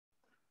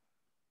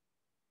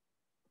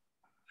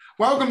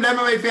Welcome to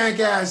MMA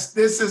Fancast.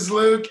 This is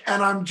Luke,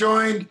 and I'm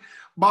joined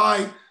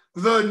by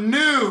the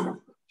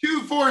new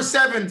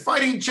 247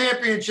 Fighting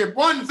Championship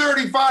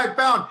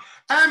 135-pound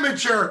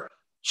amateur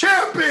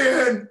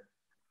champion,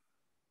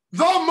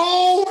 the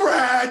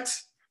Molerat,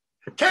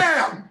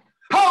 Cam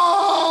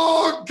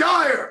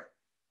Allgeier.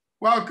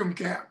 Welcome,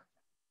 Cam.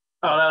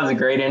 Oh, that was a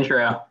great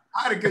intro.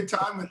 I had a good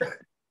time with it.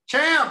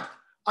 Champ.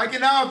 I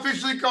can now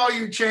officially call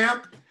you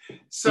Champ.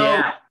 So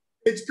yeah.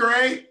 It's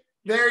great.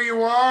 There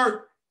you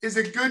are. Is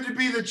it good to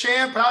be the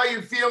champ? How are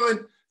you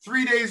feeling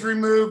 3 days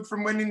removed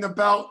from winning the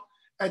belt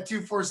at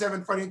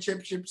 247 Fighting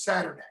Championship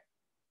Saturday?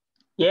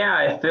 Yeah,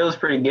 it feels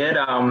pretty good.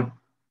 I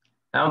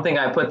don't think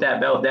I put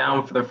that belt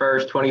down for the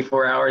first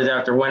 24 hours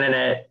after winning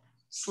it.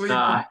 Sleep.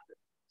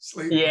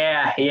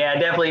 Yeah, I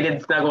definitely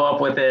did snuggle up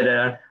with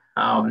it.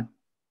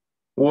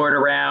 Wore it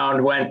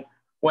around, went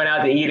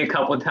out to eat a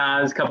couple of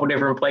times, a couple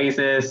different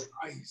places.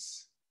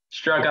 Nice.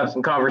 Struck up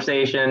some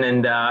conversation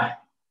and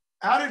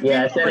how did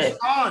people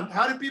respond?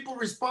 How did people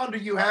respond to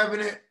you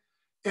having it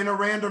in a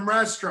random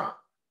restaurant?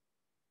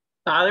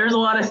 There's a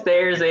lot of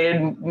stares. They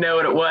didn't know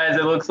what it was.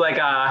 It looks like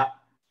I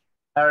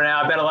don't know.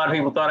 I bet a lot of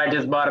people thought I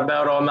just bought a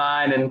belt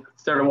online and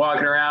started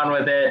walking around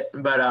with it.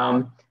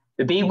 But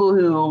the people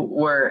who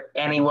were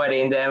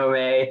anybody into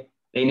MMA,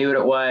 they knew what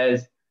it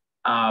was.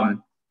 I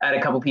had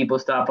a couple people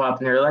stop up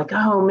and they're like,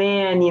 "Oh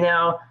man,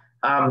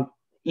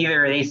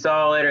 either they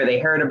saw it or they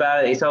heard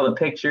about it. They saw the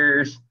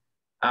pictures."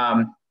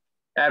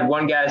 I had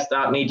one guy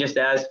stop me just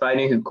to ask if I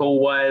knew who Cole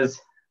was.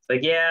 It's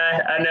like,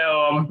 yeah, I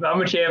know.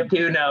 I'm a champ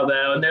too now,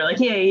 though. And they're like,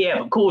 yeah,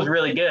 but Cole's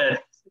really good.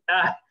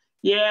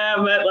 Yeah,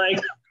 but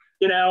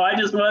I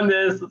just won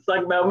this. Let's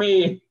talk about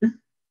me.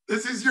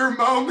 This is your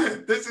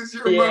moment.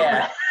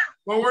 Moment.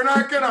 Well, we're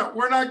not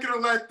gonna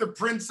let the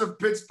Prince of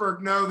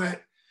Pittsburgh know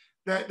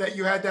that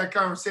you had that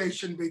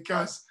conversation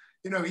because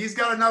he's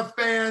got enough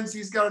fans.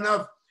 He's got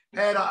enough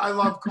head. I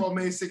love Cole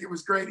Masick. It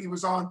was great. He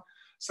was on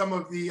some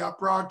of the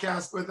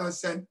broadcast with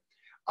us, and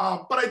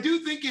but I do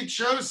think it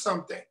shows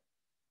something.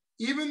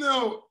 Even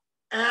though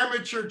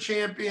amateur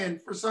champion,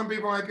 for some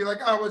people might be like,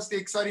 oh, what's the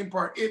exciting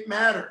part? It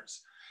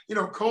matters.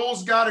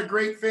 Cole's got a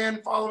great fan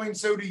following,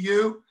 so do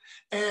you.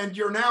 And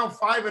you're now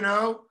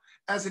 5-0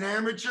 as an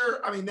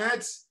amateur. I mean,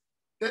 that's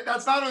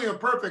not only a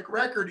perfect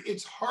record,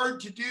 it's hard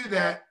to do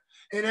that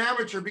in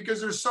amateur because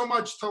there's so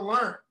much to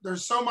learn.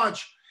 There's so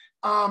much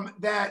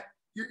that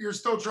you're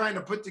still trying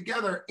to put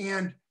together.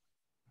 And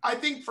I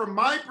think from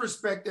my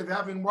perspective,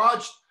 having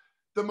watched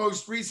the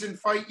most recent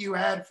fight you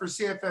had for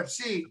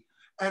CFFC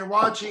and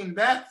watching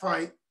that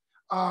fight,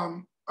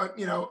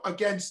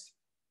 against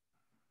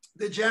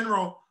the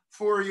general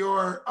for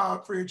your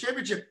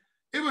championship,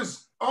 it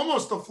was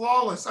almost a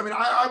flawless. I mean,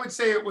 I would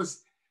say it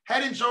was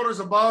head and shoulders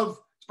above.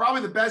 It's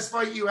probably the best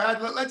fight you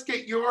had. Let's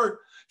get your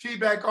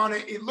feedback on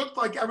it. It looked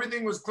like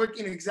everything was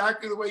clicking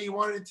exactly the way you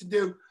wanted it to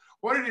do.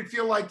 What did it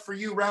feel like for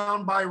you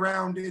round by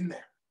round in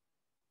there?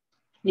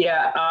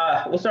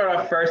 Yeah, we'll start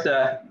off first,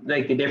 the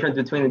difference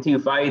between the two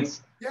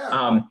fights.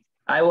 Yeah.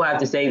 I will have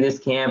to say this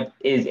camp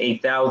is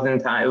 1,000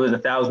 times. It was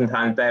 1,000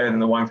 times better than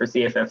the one for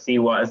CFFC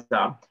was.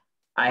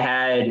 I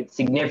had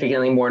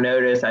significantly more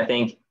notice. I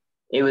think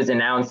it was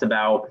announced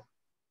about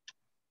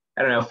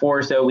 4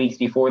 or so weeks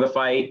before the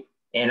fight,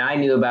 and I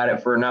knew about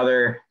it for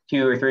another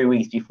 2 or 3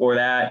 weeks before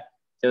that.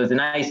 So it was a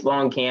nice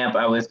long camp.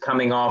 I was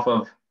coming off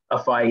of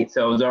a fight,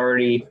 so I was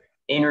already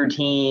in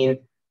routine.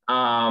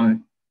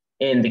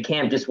 And the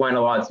camp just went a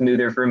lot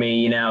smoother for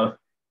me.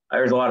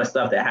 There's a lot of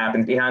stuff that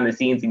happens behind the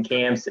scenes in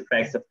camps,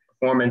 affects the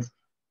performance.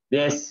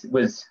 This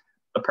was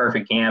a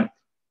perfect camp.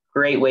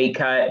 Great weight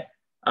cut.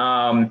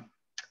 That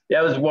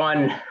was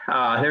one.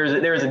 There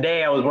was a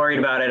day I was worried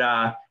about it.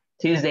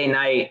 Tuesday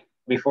night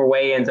before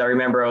weigh-ins, I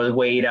remember I was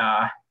weighed.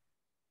 I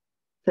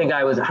think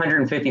I was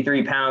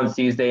 153 pounds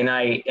Tuesday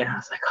night, and I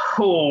was like,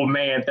 oh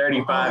man,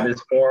 35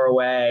 is far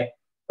away.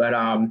 But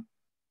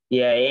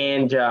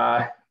and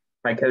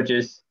my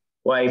coach's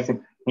wife,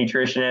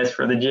 nutritionist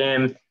for the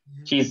gym.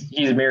 She's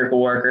a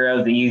miracle worker. That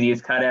was the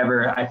easiest cut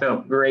ever. I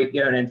felt great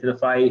going into the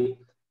fight.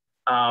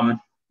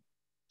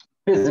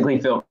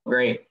 Physically felt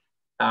great.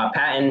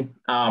 Patton,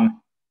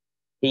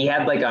 he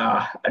had like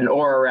an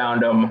aura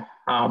around him.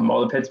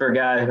 All the Pittsburgh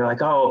guys were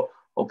like, oh,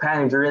 well,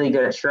 Patton's really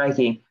good at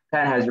striking.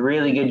 Patton has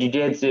really good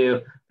jiu-jitsu.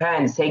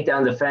 Patton's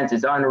takedown defense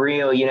is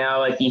unreal. You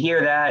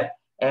hear that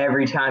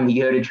every time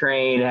you go to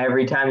train,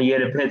 every time you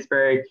go to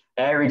Pittsburgh,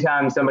 every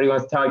time somebody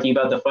wants to talk to you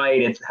about the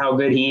fight, it's how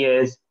good he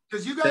is.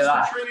 Because you guys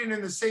were training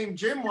in the same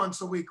gym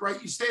once a week,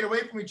 right? You stayed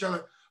away from each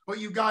other, but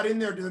you got in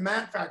there to the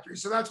Mat Factory.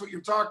 So that's what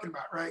you're talking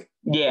about, right?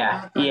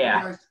 Yeah.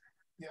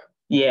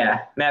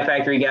 Yeah. Mat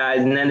Factory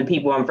guys. And then the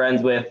people I'm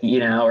friends with,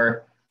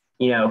 or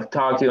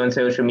talk to on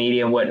social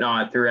media and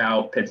whatnot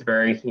throughout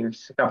Pittsburgh.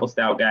 There's a couple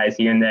stout guys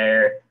here and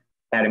there,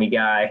 academy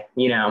guy,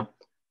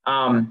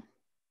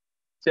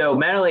 So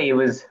mentally, it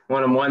was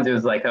one of the ones that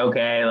was like,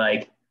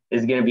 okay,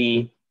 this is going to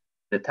be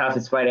the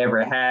toughest fight I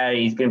ever had.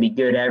 He's going to be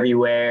good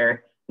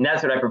everywhere. And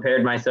that's what I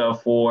prepared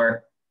myself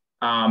for.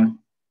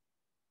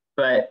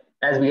 But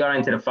as we got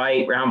into the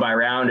fight, round by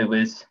round, it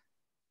was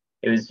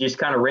just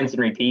kind of rinse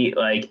and repeat.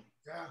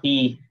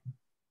 Yeah.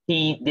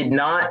 He did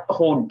not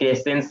hold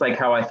distance like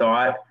how I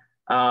thought.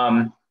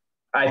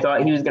 I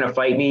thought he was going to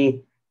fight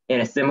me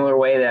in a similar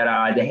way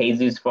that De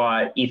Jesus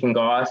fought Ethan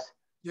Goss.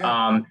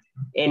 Yeah.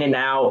 In and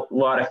out, a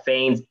lot of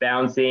feints,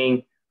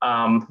 bouncing,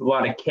 a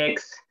lot of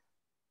kicks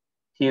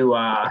to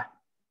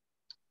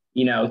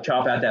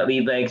chop out that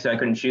lead leg so I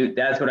couldn't shoot.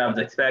 That's what I was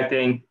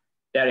expecting.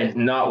 That is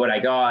not what I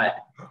got.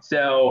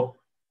 So,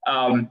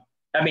 I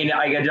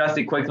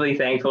adjusted quickly,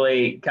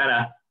 thankfully, kind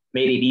of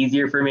made it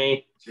easier for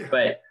me. Yeah.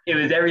 But it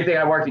was everything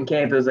I worked in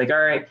camp. It was like,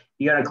 all right,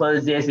 you got to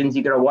close distance.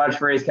 You got to watch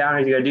for his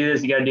counters. You got to do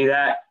this. You got to do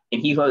that.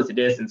 And he closed the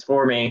distance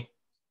for me.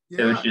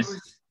 Yeah, so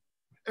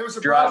it was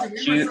drop, surprising. We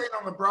shoot. were saying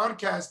on the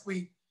broadcast,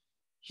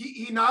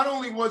 he not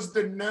only was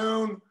the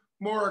known,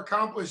 more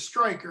accomplished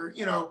striker,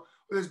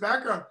 with his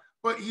background,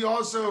 but he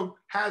also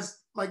has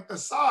like the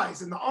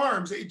size and the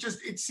arms.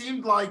 It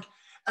seemed like,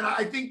 and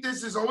I think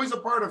this is always a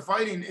part of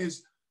fighting,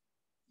 is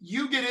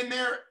you get in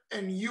there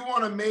and you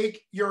want to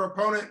make your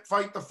opponent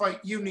fight the fight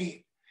you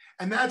need.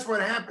 And that's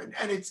what happened.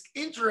 And it's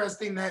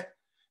interesting that,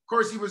 of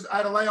course, he was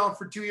at a layoff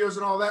for 2 years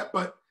and all that,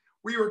 but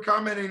we were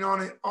commenting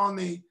on it on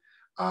the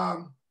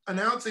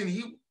announcing.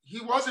 He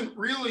wasn't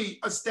really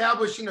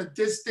establishing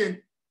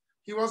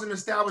he wasn't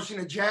establishing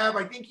a jab.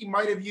 I think he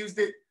might have used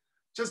it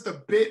just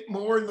a bit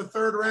more in the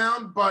third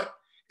round, but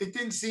it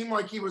didn't seem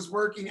like he was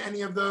working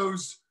any of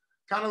those,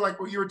 kind of like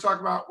what you were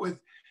talking about with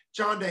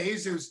John De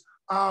Jesus.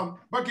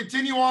 But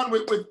continue on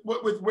with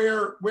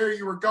where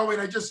you were going.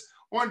 I just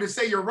wanted to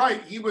say you're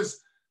right. He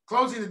was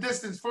closing the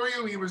distance for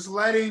you. He was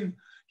letting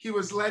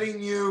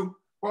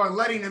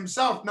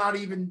himself not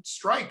even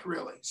strike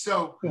really.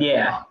 So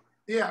yeah.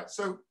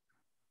 So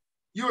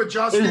you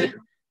adjusted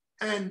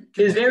and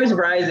it was very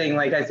surprising.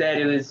 Like I said,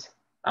 it was.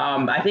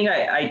 I think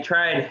I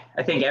tried.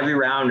 I think every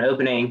round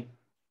opening,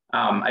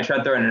 I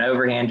tried throwing an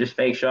overhand, just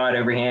fake shot,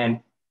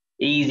 overhand,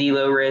 easy,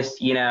 low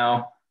risk,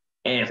 and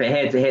if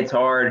it hits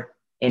hard.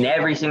 And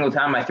every single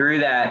time I threw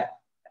that,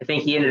 I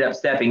think he ended up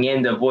stepping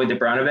in to avoid the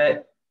brunt of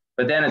it.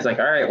 But then it's like,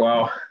 all right,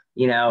 well,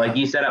 like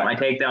you set up my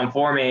takedown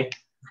for me.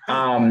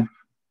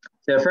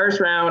 The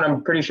first round,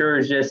 I'm pretty sure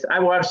is just, I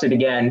watched it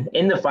again.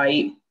 In the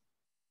fight,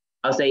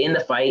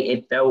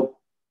 it felt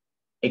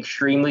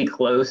extremely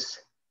close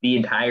the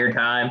entire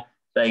time.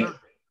 Like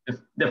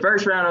the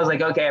first round, I was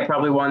like, okay, I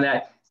probably won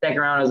that. Second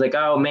round, I was like,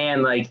 oh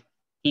man, like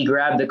he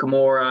grabbed the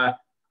Kimura.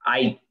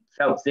 I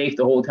felt safe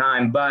the whole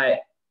time,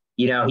 but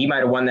he might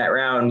have won that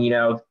round,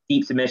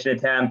 deep submission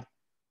attempt.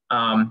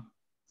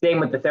 Same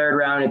with the third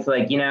round. It's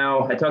like,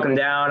 I took him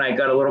down. I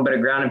got a little bit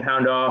of ground and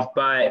pound off,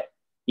 but,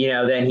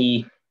 then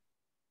he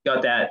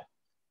got that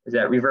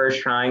reverse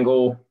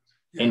triangle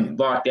and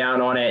locked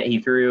down on it. He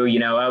threw,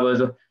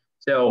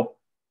 so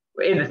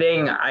in the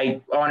thing,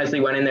 I honestly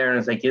went in there and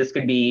was like, this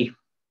could be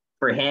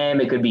for him.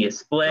 It could be a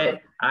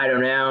split. I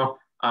don't know.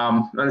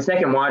 On the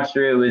second watch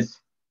through,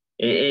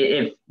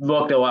 it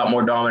looked a lot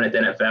more dominant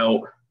than it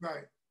felt.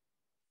 Right.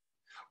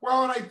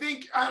 Well, and I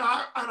think,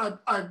 and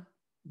I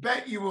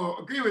bet you will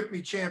agree with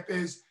me, Champ,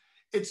 is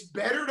it's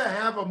better to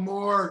have a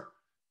more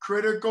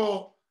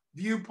critical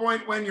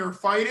viewpoint when you're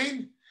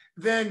fighting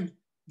than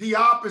the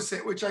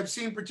opposite, which I've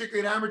seen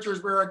particularly in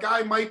amateurs, where a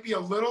guy might be a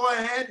little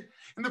ahead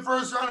in the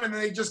first round and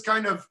then they just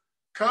kind of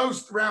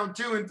coast round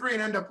 2 and 3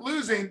 and end up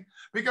losing,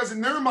 because in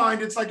their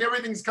mind, it's like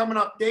everything's coming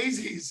up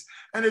daisies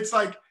and it's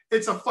like,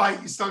 it's a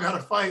fight. You still got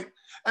to fight.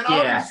 And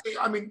obviously,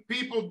 I mean,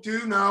 people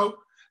do know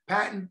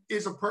Patton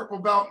is a purple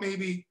belt,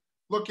 maybe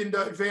looking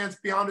to advance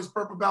beyond his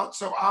purple belt.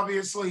 So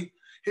obviously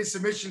his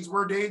submissions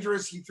were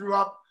dangerous. He threw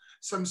up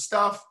some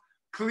stuff.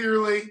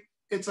 Clearly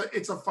it's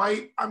a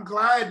fight. I'm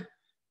glad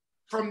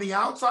from the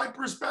outside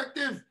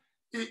perspective,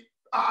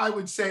 I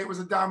would say it was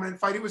a dominant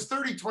fight. It was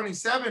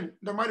 30-27.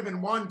 There might've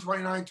been one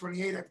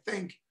 29-28, I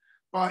think,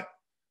 but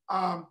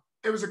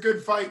it was a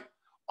good fight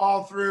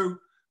all through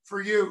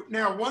for you.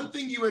 Now, one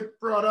thing you had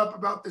brought up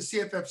about the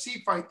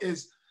CFFC fight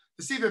is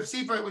the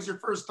CFFC fight was your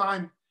first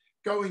time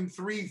going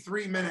 3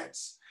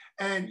 minutes.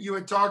 And you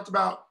had talked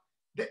about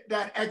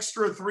that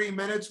extra 3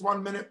 minutes,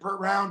 1 minute per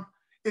round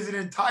is an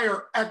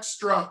entire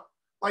extra,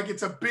 like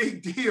it's a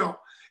big deal.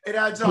 It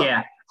adds up.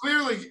 Yeah.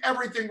 Clearly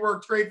everything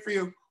worked great for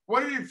you.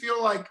 What did it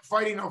feel like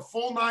fighting a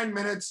full 9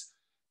 minutes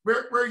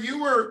where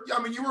you were,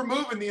 I mean, you were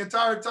moving the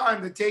entire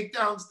time, the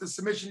takedowns, the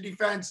submission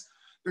defense,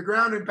 the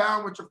ground and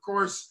pound, which of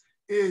course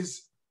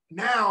is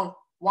now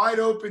wide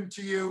open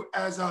to you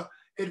as a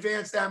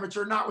advanced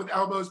amateur, not with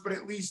elbows, but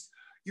at least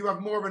you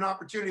have more of an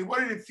opportunity. What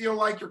did it feel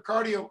like? Your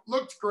cardio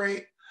looked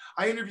great.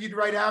 I interviewed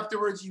right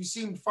afterwards. You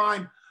seemed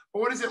fine. But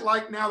what is it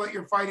like now that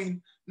you're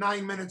fighting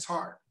 9 minutes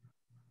hard?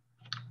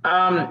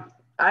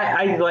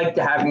 I like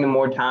having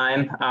more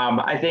time.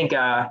 I think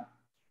I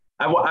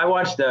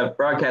watched the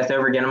broadcast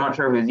over again. I'm not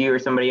sure if it was you or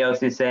somebody else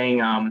who's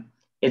saying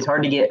it's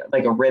hard to get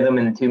like a rhythm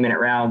in the 2 minute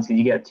rounds because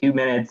you get 2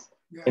 minutes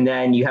and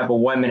then you have a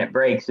 1 minute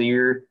break. So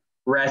you're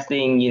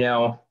resting,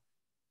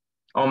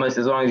 almost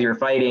as long as you're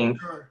fighting.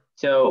 Sure.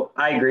 So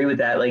I agree with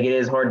that. Like it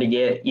is hard to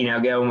get,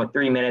 going with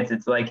 3 minutes.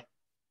 It's like,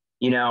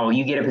 you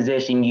get a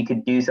position, you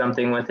could do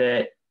something with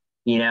it.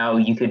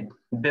 You could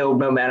build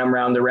momentum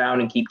round to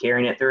round and keep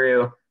carrying it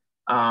through.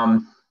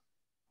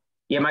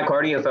 Yeah, my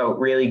cardio felt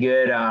really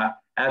good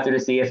after the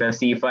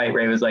CFFC fight,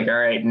 where it was like, all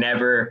right,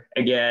 never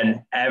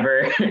again,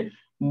 ever.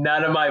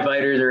 None of my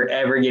fighters are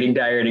ever getting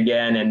tired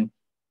again. And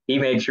he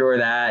made sure of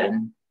that.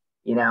 And,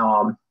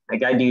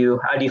 like I do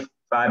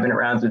 5-minute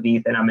rounds with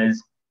Ethan. I'm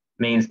his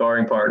main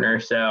sparring partner.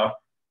 So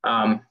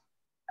I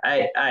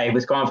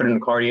was confident in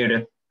the cardio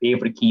to be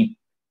able to keep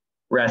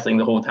wrestling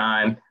the whole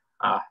time.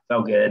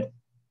 Felt good.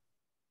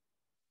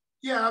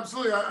 Yeah,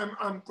 absolutely.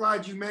 I'm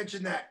glad you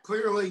mentioned that.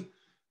 Clearly,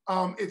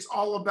 it's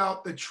all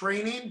about the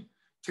training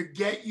to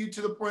get you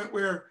to the point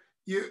where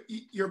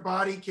your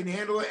body can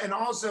handle it. And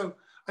also,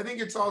 I think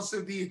it's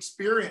also the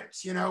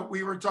experience.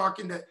 We were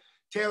talking to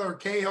Taylor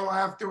Cahill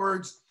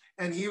afterwards,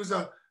 and he was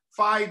a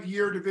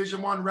 5-year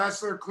Division I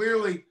wrestler,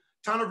 clearly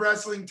ton of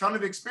wrestling, ton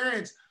of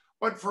experience.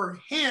 But for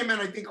him,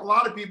 and I think a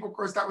lot of people, of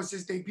course, that was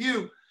his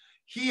debut,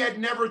 he had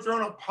never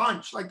thrown a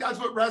punch. Like, that's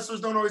what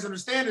wrestlers don't always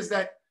understand, is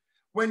that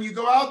when you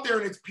go out there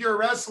and it's pure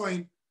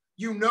wrestling,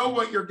 you know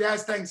what your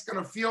gas tank's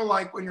going to feel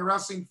like when you're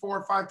wrestling 4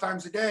 or 5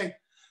 times a day.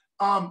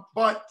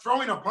 But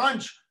throwing a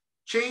punch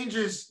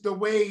changes the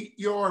way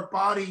your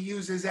body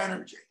uses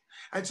energy.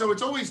 And so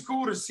it's always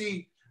cool to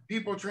see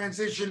people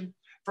transition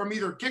from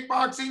either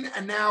kickboxing,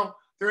 and now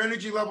their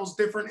energy level's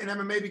different in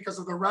MMA because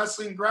of the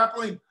wrestling,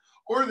 grappling,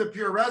 or the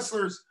pure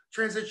wrestlers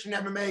transition to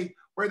MMA,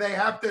 where they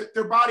have to,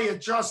 their body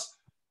adjusts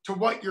to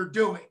what you're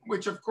doing,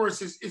 which of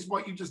course is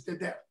what you just did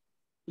there.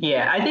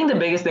 Yeah, I think the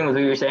biggest thing with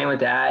what you're saying with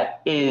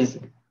that is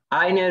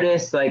I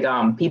notice like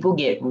people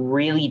get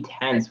really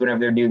tense whenever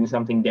they're doing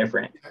something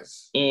different.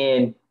 Yes.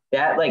 And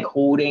that like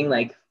holding,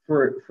 like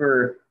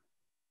for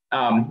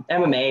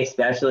MMA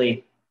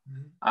especially,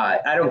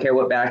 I don't care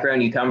what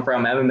background you come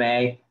from,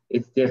 MMA,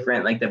 it's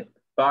different. Like the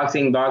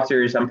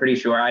boxers, I'm pretty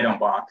sure, I don't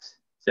box,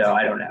 so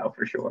I don't know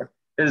for sure.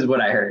 This is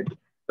what I heard.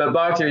 But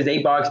boxers,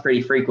 they box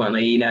pretty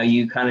frequently.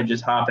 You kind of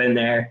just hop in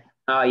there.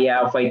 Oh yeah,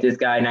 I'll fight this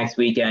guy next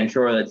weekend.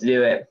 Sure, let's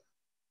do it.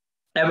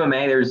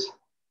 MMA, there's,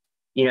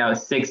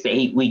 6 to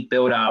 8 week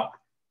build up.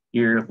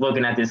 You're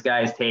looking at this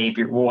guy's tape,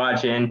 you're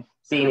watching,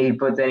 seeing if he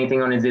puts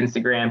anything on his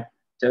Instagram.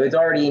 So it's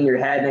already in your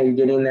head. Now you're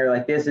getting there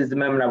like, this is the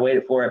moment I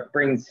waited for. It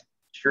brings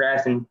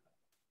stress and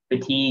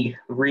fatigue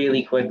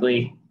really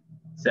quickly.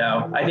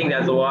 So I think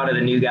that's a lot of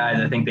the new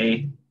guys. I think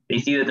they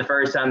see that the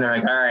first time, they're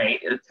like, all right,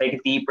 let's take a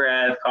deep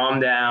breath,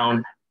 calm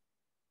down.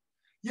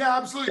 Yeah,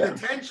 absolutely. The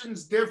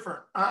tension's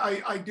different.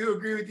 I do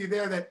agree with you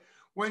there that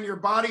when your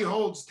body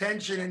holds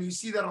tension, and you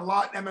see that a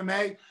lot in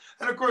MMA.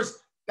 And of course,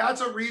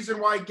 that's a reason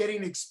why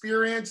getting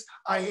experience.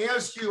 I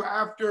asked you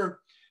after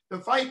the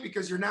fight,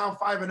 because you're now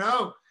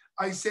 5-0,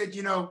 I said,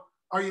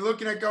 are you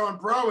looking at going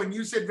pro? And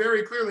you said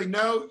very clearly,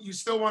 no, you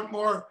still want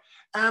more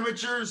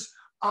amateurs,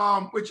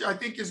 which I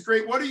think is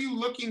great. What are you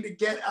looking to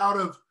get out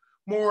of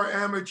more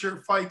amateur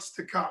fights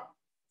to come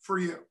for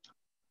you?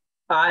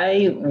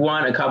 I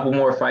want a couple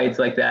more fights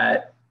like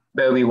that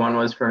Bobby one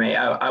was for me.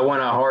 I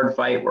want a hard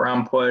fight where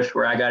I'm pushed,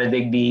 where I got to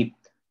dig deep.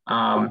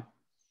 I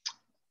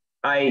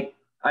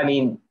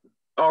mean,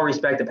 all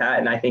respect to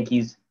Patton. I think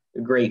he's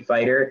a great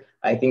fighter.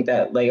 I think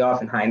that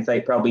layoff in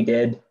hindsight probably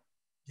did.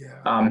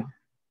 Yeah.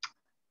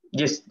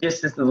 Just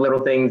the little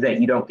things that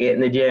you don't get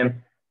in the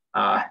gym.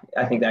 I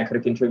think that could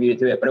have contributed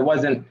to it, but it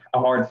wasn't a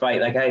hard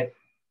fight. Like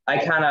I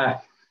kind of,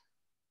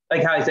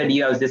 like how I said to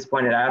you, I was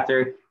disappointed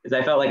after, because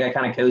I felt like I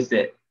kind of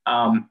coasted.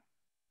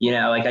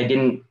 Like I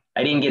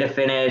didn't get a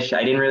finish.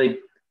 I didn't really,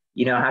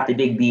 have to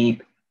dig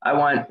deep. I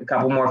want a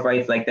couple more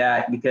fights like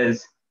that,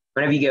 because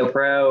whenever you go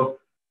pro,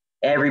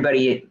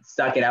 everybody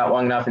stuck it out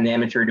long enough in the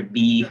amateur to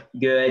be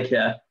good,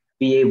 to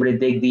be able to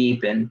dig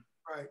deep. And,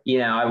 right.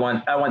 I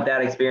want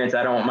that experience.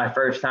 I don't want my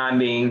first time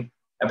being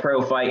a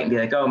pro fight and be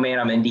like, oh man,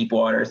 I'm in deep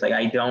waters. Like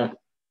I don't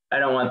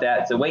want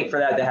that. So wait for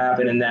that to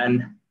happen. And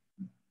then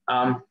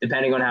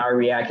depending on how I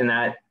react in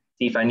that,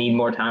 see if I need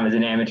more time as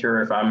an amateur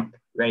or if I'm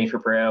ready for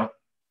pro.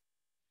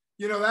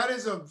 That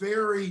is a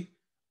very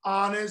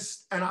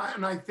honest and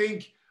I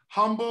think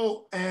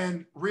humble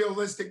and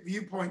realistic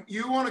viewpoint.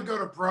 You want to go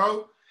to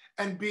pro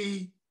and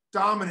be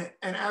dominant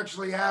and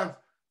actually have,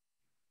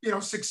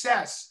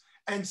 success.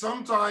 And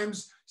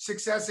sometimes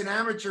success in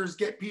amateurs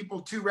get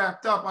people too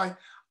wrapped up.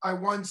 I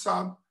once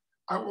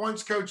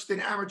coached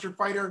an amateur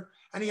fighter,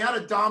 and he had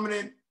a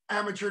dominant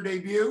amateur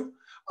debut,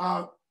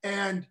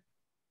 and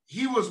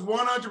he was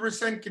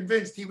 100%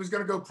 convinced he was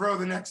going to go pro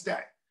the next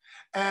day.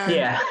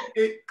 And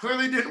it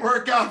clearly didn't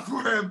work out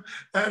for him.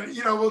 And,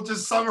 we'll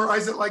just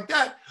summarize it like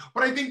that.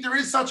 But I think there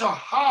is such a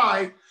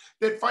high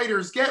that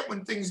fighters get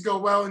when things go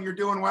well and you're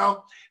doing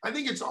well. I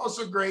think it's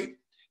also great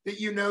that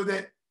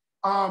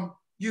that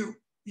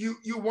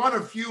you want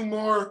a few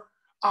more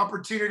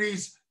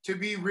opportunities to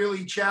be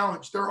really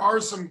challenged. There are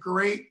some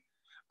great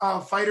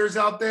fighters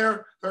out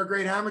there. There are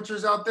great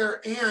amateurs out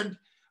there. And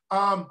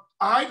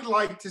I'd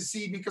like to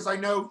see, because I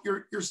know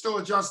you're still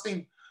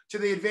adjusting to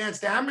the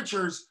advanced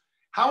amateurs,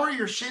 how are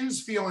your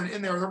shins feeling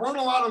in there? There weren't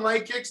a lot of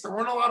leg kicks. There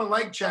weren't a lot of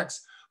leg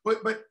checks.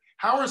 But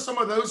how are some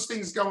of those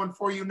things going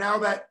for you now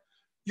that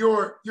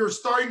you're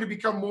starting to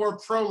become more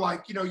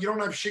pro-like? You don't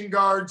have shin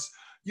guards.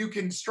 you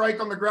can strike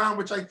on the ground,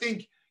 which I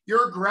think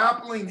you're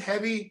grappling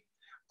heavy,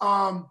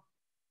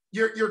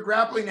 your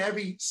grappling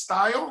heavy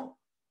style.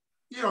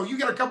 You know, you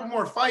get a couple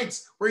more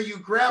fights where you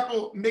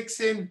grapple, mix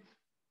in,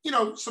 you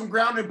know, some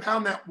ground and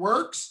pound that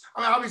works.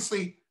 I mean,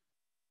 obviously,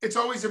 it's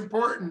always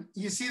important.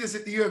 You see this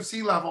at the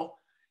UFC level.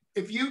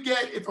 If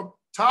a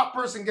top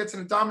person gets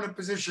in a dominant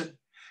position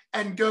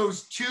and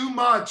goes too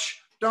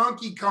much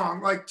Donkey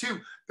Kong, like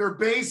their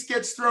base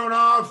gets thrown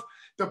off,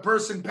 the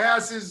person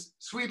passes,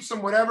 sweeps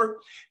them, whatever.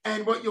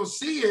 And what you'll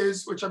see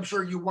is, which I'm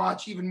sure you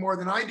watch even more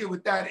than I do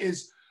with that,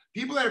 is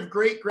people that have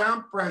great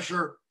ground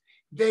pressure,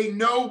 they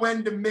know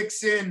when to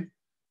mix in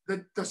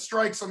the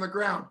strikes on the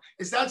ground.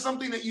 Is that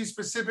something that you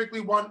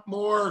specifically want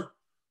more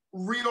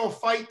real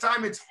fight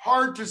time? It's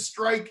hard to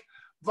strike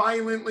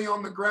violently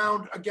on the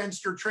ground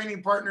against your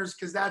training partners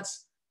because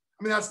that's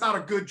not a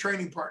good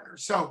training partner.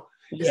 So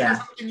is that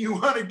something you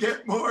want to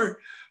get more?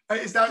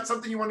 Is that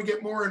something you want to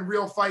get more in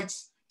real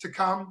fights to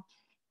come?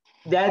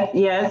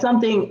 It's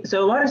something.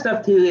 So a lot of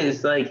stuff too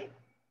is like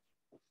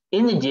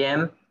in the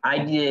gym, I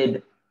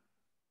did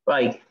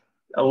like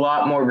a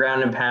lot more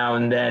ground and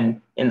pound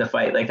than in the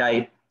fight. Like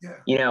I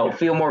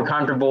feel more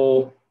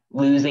comfortable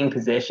losing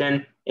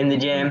position in the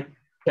gym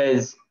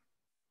because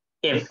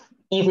if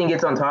Ethan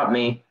gets on top of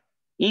me,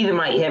 Ethan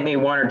might hit me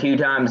one or two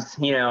times,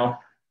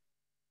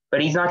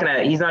 but he's not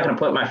gonna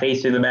put my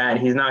face through the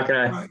mat. He's not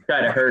gonna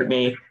try to hurt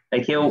me.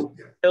 Like he'll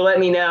let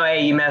me know,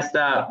 hey, you messed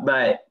up,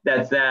 but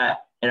that's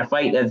that. In a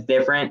fight, that's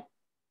different.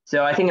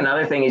 So I think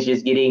another thing is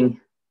just getting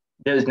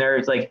those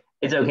nerves. Like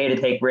it's okay to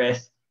take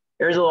risks.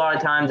 There's a lot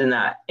of times in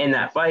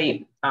that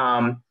fight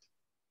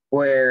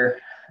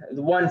where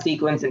the one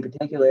sequence in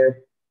particular,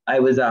 I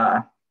was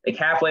like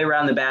halfway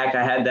around the back.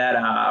 I had that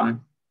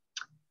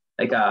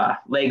like a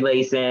leg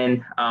lace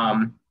in,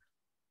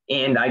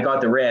 and I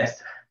got the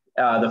wrist,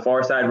 the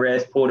far side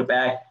wrist, pulled it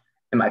back,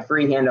 and my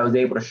free hand I was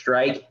able to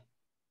strike.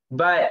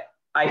 But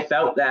I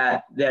felt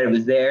that it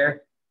was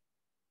there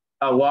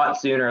a lot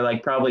sooner,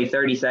 like probably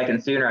 30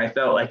 seconds sooner. I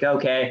felt like,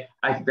 okay,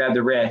 I could grab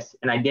the wrist,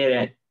 and I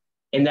didn't.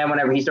 And then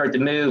whenever he started to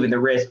move and the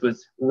wrist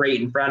was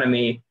right in front of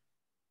me,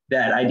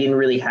 that I didn't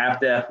really have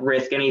to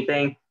risk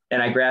anything,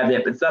 and I grabbed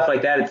it. But stuff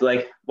like that, it's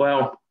like,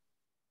 well,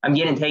 I'm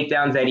getting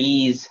takedowns at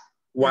ease.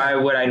 Why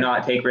would I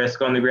not take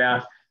risk on the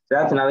ground? So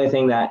that's another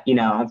thing that,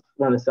 that's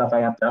one of the stuff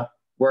I have to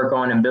work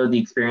on and build the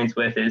experience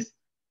with is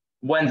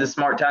when's a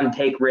smart time to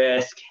take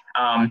risk,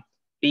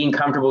 being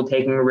comfortable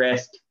taking a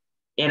risk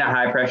in a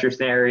high pressure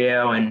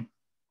scenario and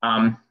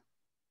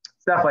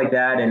stuff like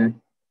that.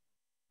 And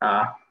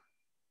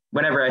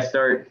whenever I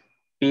start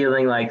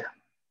feeling like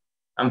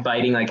I'm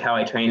fighting like how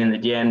I train in the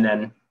gym,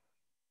 then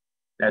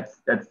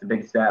that's the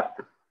big step.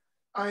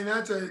 I mean,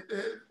 that's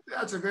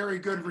a very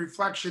good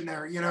reflection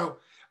there.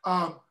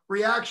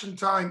 Reaction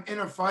time in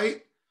a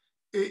fight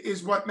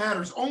is what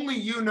matters.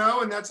 Only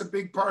and that's a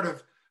big part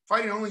of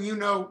fighting. Only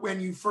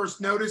when you first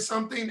noticed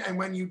something and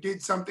when you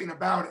did something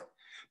about it.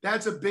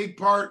 That's a big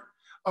part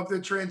of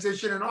the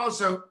transition. And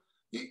also,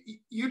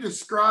 you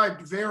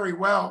described very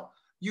well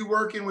you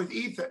working with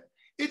Ethan.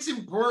 It's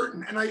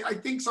important, and I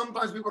think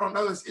sometimes people don't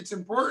know this. It's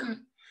important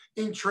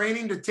in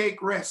training to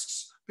take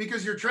risks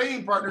because your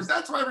training partners.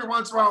 That's why every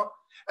once in a while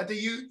at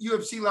the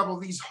UFC level,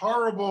 these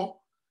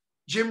horrible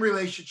gym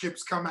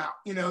relationships come out.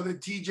 The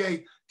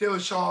TJ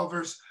Dillashaw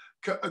versus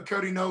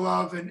Cody No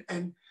Love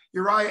and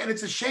Uriah, and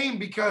it's a shame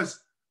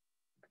because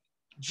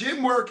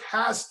gym work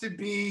has to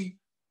be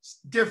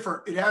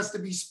different. It has to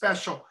be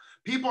special.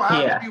 People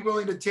have to be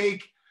willing to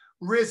take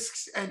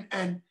risks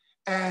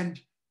and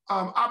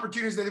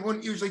opportunities that they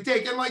wouldn't usually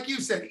take. And like you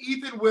said,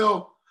 Ethan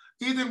will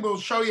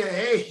show you,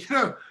 hey,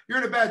 you're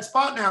in a bad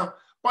spot now,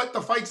 but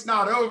the fight's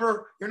not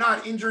over. You're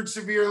not injured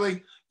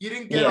severely. You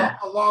didn't get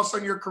a loss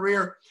on your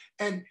career,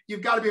 and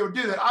you've got to be able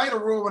to do that. I had a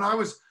rule when I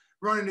was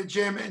running the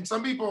gym, and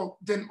some people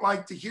didn't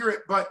like to hear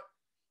it, but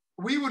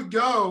we would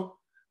go,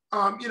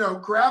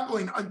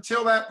 grappling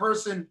until that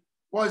person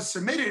was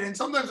submitted. And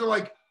sometimes they're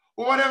like,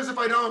 well, what happens if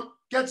I don't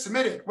get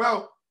submitted?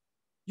 Well,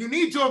 you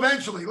need to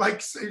eventually,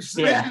 like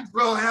submissions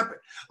will happen.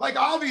 Like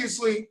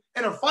obviously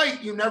in a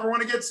fight, you never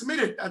want to get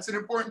submitted. That's an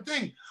important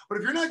thing. But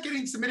if you're not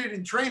getting submitted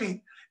in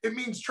training, it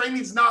means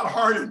training's not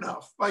hard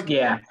enough. Like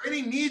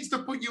training needs to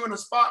put you in a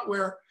spot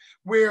where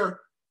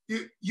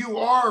you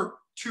are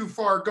too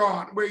far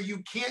gone, where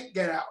you can't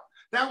get out.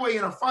 That way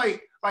in a fight,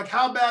 like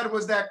how bad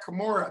was that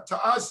Kimura?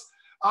 To us,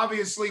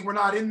 obviously we're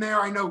not in there.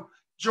 I know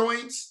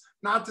joints,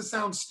 not to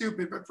sound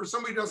stupid, but for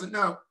somebody who doesn't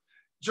know,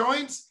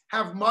 joints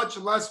have much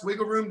less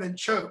wiggle room than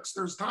chokes.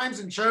 There's times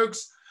in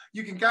chokes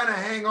you can kind of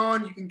hang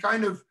on, you can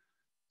kind of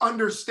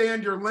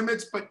understand your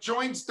limits, but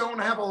joints don't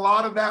have a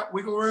lot of that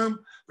wiggle room,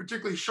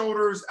 particularly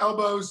shoulders,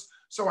 elbows.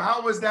 So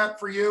how was that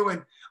for you?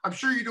 And I'm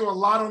sure you do a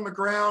lot on the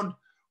ground.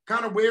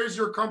 Kind of where's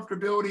your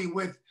comfortability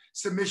with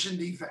submission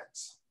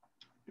defense?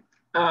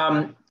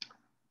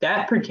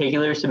 That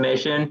particular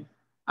submission,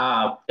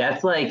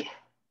 that's like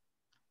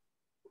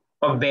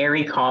a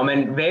very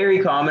common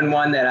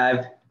one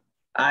that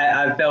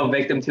I've fell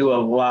victim to a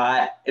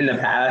lot in the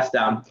past.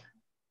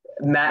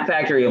 Matt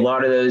Factory, a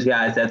lot of those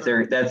guys, that's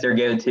their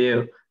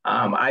go-to.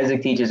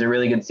 Isaac teaches a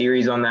really good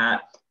series on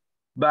that.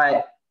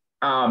 But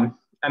I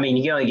mean,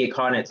 you can only get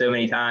caught in it so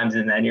many times,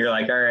 and then you're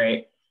like, all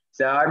right.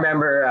 So I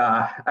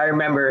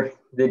remember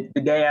the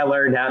day I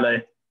learned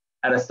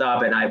how to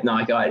stop it, and I've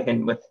not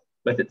gotten with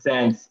it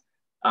since.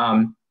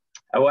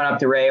 I went up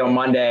to Ray on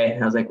Monday,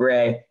 and I was like,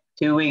 Ray,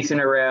 2 weeks in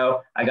a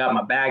row, I got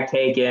my bag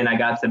taken, I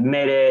got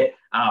submitted.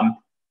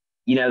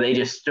 They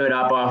just stood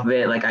up off of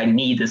it, like, I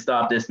need to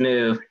stop this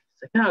move.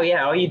 It's like, oh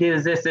yeah, all you do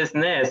is this, this,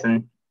 and this,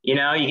 and you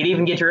could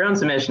even get your own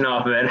submission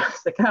off of it. I was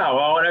like, oh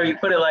well, whenever you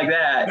put it like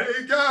that.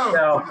 There you go.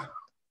 So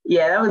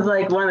yeah, that was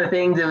like one of the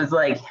things. It was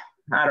like,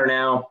 I don't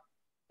know.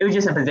 It was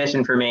just a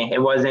position for me.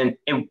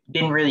 It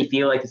didn't really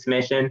feel like a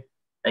submission.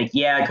 Like,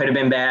 yeah, it could have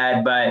been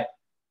bad, but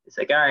it's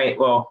like, all right,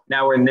 well,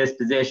 now we're in this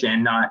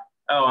position, not,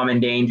 oh, I'm in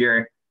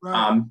danger.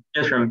 Right.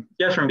 Just from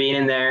being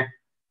in there.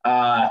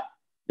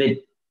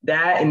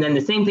 That and then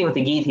the same thing with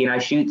the guillotine. I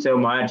shoot so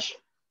much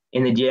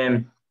in the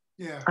gym.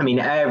 Yeah. I mean,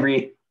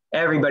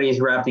 everybody's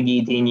repped the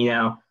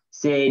guillotine,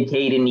 Sid,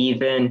 Caden,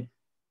 Ethan.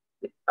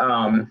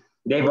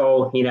 They've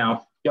all,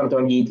 jumped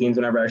on guillotines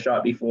whenever I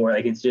shot before.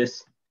 Like, it's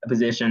just a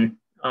position.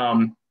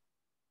 It's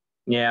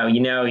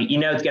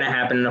gonna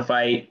happen in a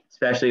fight,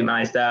 especially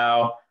my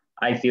style.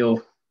 I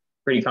feel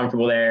pretty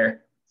comfortable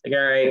there. It's like,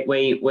 all right,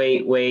 wait,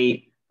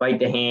 fight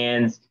the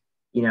hands,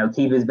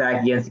 keep his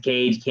back against the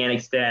cage, can't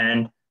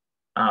extend,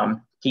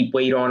 keep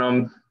weight on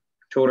him,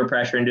 shoulder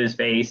pressure into his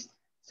face.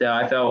 So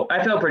I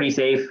felt pretty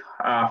safe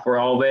for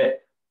all of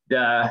it.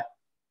 The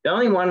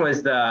only one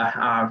was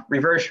the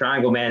reverse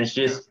triangle, man. It's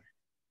just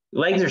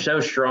legs are so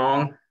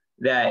strong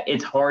that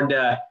it's hard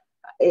to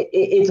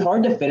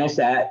finish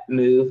that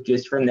move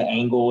just from the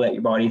angle that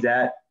your body's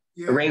at.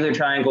 Yeah. A regular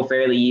triangle,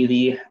 fairly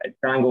easy. A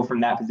triangle from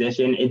that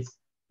position, it's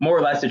more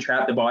or less to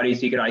trap the body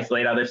so you can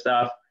isolate other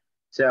stuff.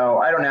 So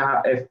I don't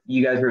know if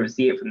you guys were able to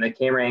see it from the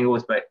camera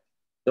angles, but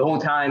the whole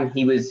time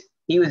he was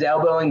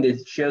elbowing to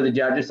show the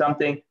judge or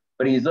something,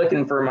 but he was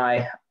looking for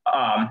my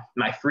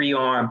free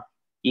arm,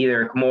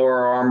 either Kimura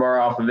or armbar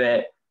off of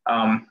it,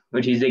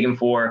 which he's digging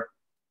for.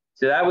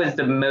 So that was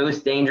the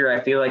most danger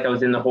I feel like I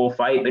was in the whole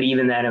fight. But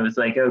even then, it was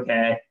like,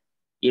 okay,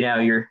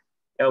 you're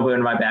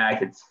elbowing my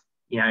back. It's,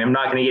 I'm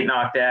not going to get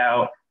knocked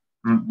out.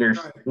 There's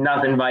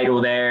nothing vital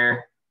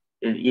there.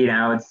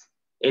 It's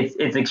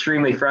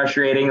extremely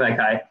frustrating. Like,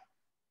 I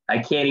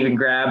can't even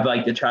grab,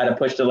 like, to try to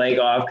push the leg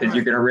off because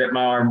you're going to rip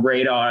my arm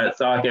right on its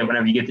socket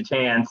whenever you get the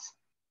chance.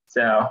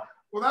 So.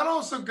 Well, that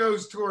also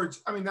goes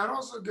towards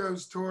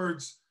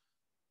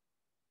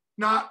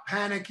not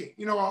panicking.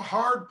 A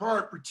hard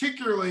part,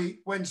 particularly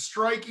when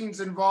striking's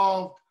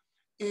involved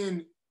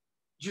in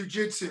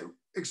jiu-jitsu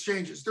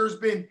exchanges. There's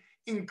been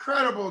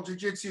incredible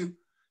jiu-jitsu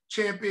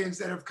champions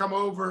that have come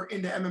over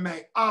into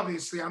MMA.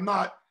 Obviously,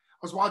 I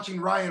was watching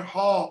Ryan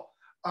Hall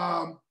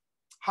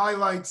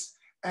highlights,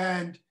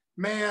 and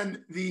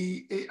man,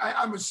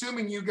 I'm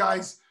assuming you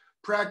guys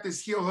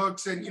practice heel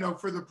hooks and,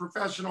 for the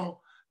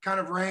professional kind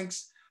of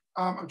ranks.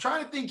 I'm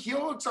trying to think, heel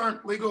hooks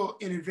aren't legal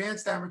in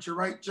advanced amateur,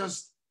 right?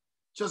 Just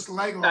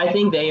leg lock. I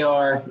think they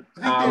are.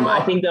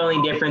 I think the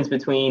only difference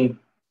between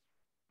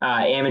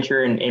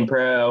amateur and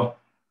pro,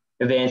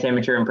 advanced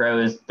amateur and pro,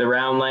 is the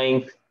round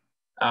length.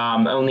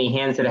 Only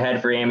hands to the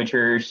head for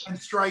amateurs. And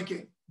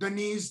striking. The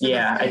knees to the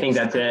face, I think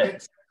that's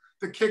it.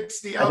 The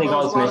kicks, the elbows. I think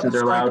all submissions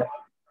are allowed.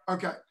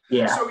 Okay.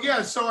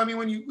 Yeah. So I mean,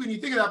 when you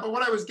think of that, but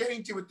what I was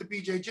getting to with the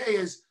BJJ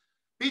is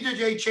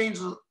BJJ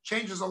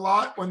changes a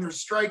lot when they're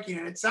striking,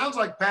 and it sounds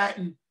like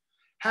Patton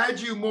had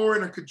you more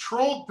in a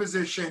controlled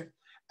position,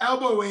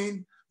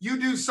 elbowing. You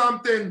do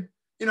something,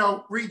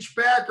 reach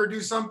back or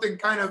do something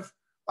kind of,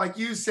 like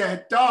you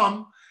said,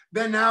 dumb.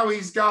 Then now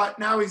he's got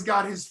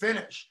his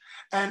finish.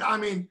 And I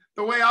mean,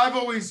 the way I've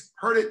always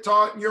heard it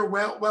taught, and you're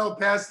well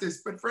past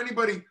this, but for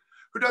anybody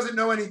who doesn't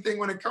know anything,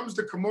 when it comes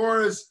to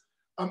Kimuras,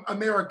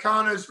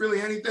 Americanas, really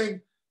anything,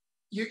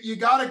 you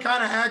got to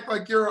kind of act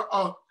like you're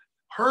a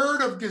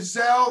herd of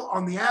gazelle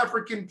on the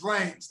African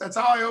plains. That's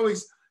how I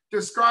always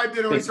described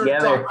it. Always heard it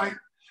taught, right?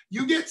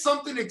 You get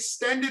something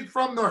extended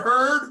from the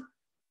herd,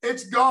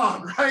 it's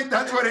gone, right?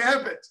 That's what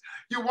happens.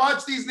 You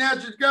watch these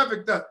National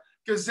Geographic, the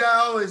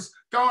gazelle is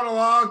going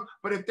along,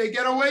 but if they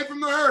get away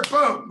from the herd,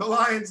 boom, the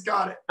lion's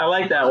got it. I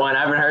like that one.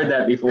 I haven't heard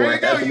that before. There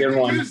you go. That's a good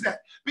one. Use that.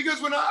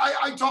 Because when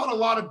I taught a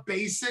lot of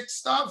basic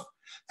stuff,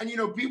 and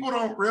people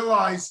don't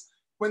realize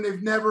when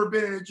they've never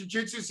been in a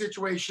jiu-jitsu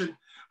situation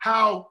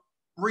how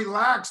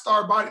relaxed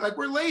our body, like,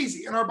 we're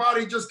lazy and our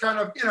body just kind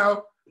of,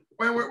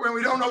 when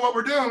we don't know what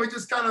we're doing, we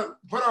just kind of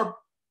put our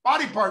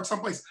body part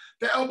someplace.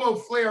 The elbow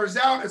flares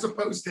out as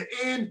opposed to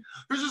in.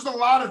 There's just a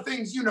lot of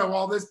things,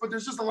 all this, but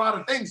there's just a lot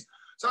of things.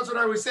 So that's what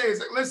I always say is,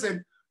 like,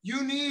 listen,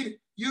 you need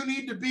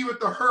to be with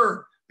the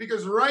herd,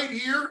 because right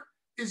here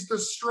is the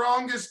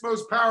strongest,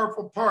 most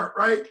powerful part,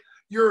 right?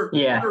 Your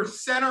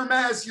center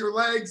mass, your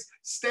legs,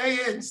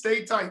 stay in,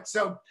 stay tight.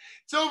 So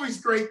it's always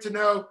great to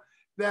know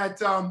that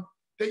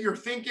that you're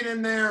thinking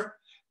in there,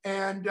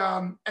 and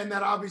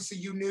that obviously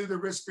you knew the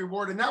risk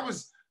reward, and that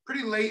was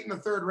pretty late in the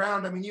third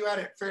round. I mean, you had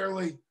it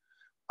fairly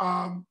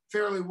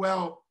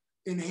well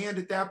in hand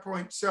at that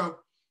point. So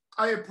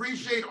I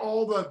appreciate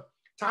all the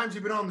times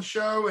you've been on the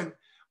show, and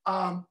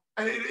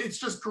it's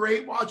just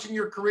great watching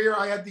your career.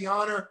 I had the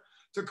honor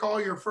to call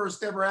your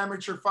first ever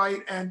amateur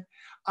fight, and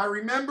I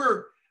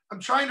remember. I'm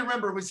trying to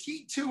remember. Was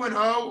he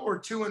 2-0 or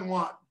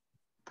 2-1?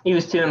 He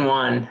was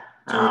 2-1.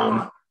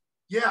 2-1.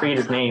 Yeah. Forget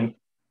his name.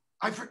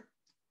 I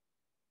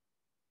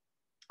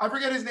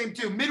forget his name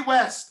too.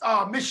 Midwest,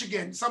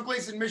 Michigan,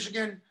 someplace in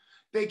Michigan.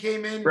 They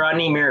came in.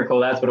 Rodney Miracle,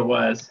 that's what it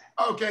was.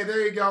 Okay,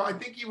 there you go. I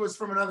think he was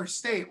from another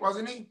state,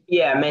 wasn't he?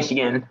 Yeah,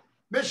 Michigan.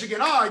 Michigan.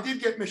 Oh, I did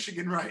get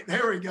Michigan right.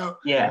 There we go.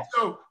 Yeah.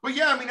 So, but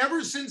yeah, I mean,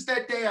 ever since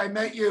that day I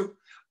met you,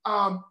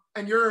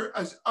 and you're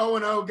a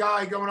 0-0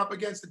 guy going up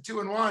against the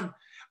 2-1,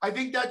 I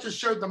think that just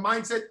showed the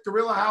mindset.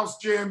 Gorilla House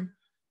Gym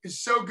is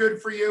so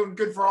good for you and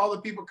good for all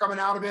the people coming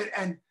out of it.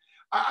 And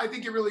I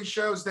think it really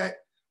shows that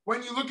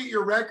when you look at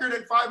your record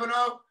at 5-0,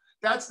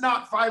 that's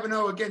not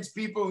 5-0 against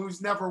people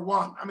who's never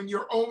won. I mean,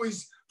 you're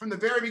always, from the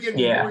very beginning,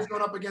 you're always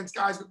going up against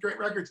guys with great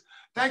records.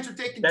 Thanks for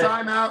taking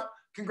time out.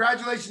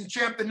 Congratulations,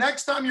 champ. The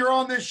next time you're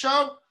on this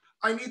show,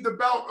 I need the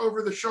belt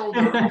over the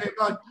shoulder. Okay,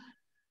 bud?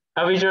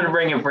 I'll be sure to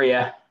bring it for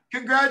you.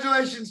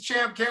 Congratulations,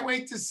 champ. Can't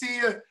wait to see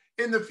you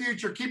in the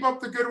future. Keep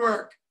up the good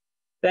work.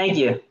 Thank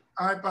you.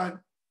 All right, bud.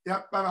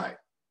 Yep, bye-bye.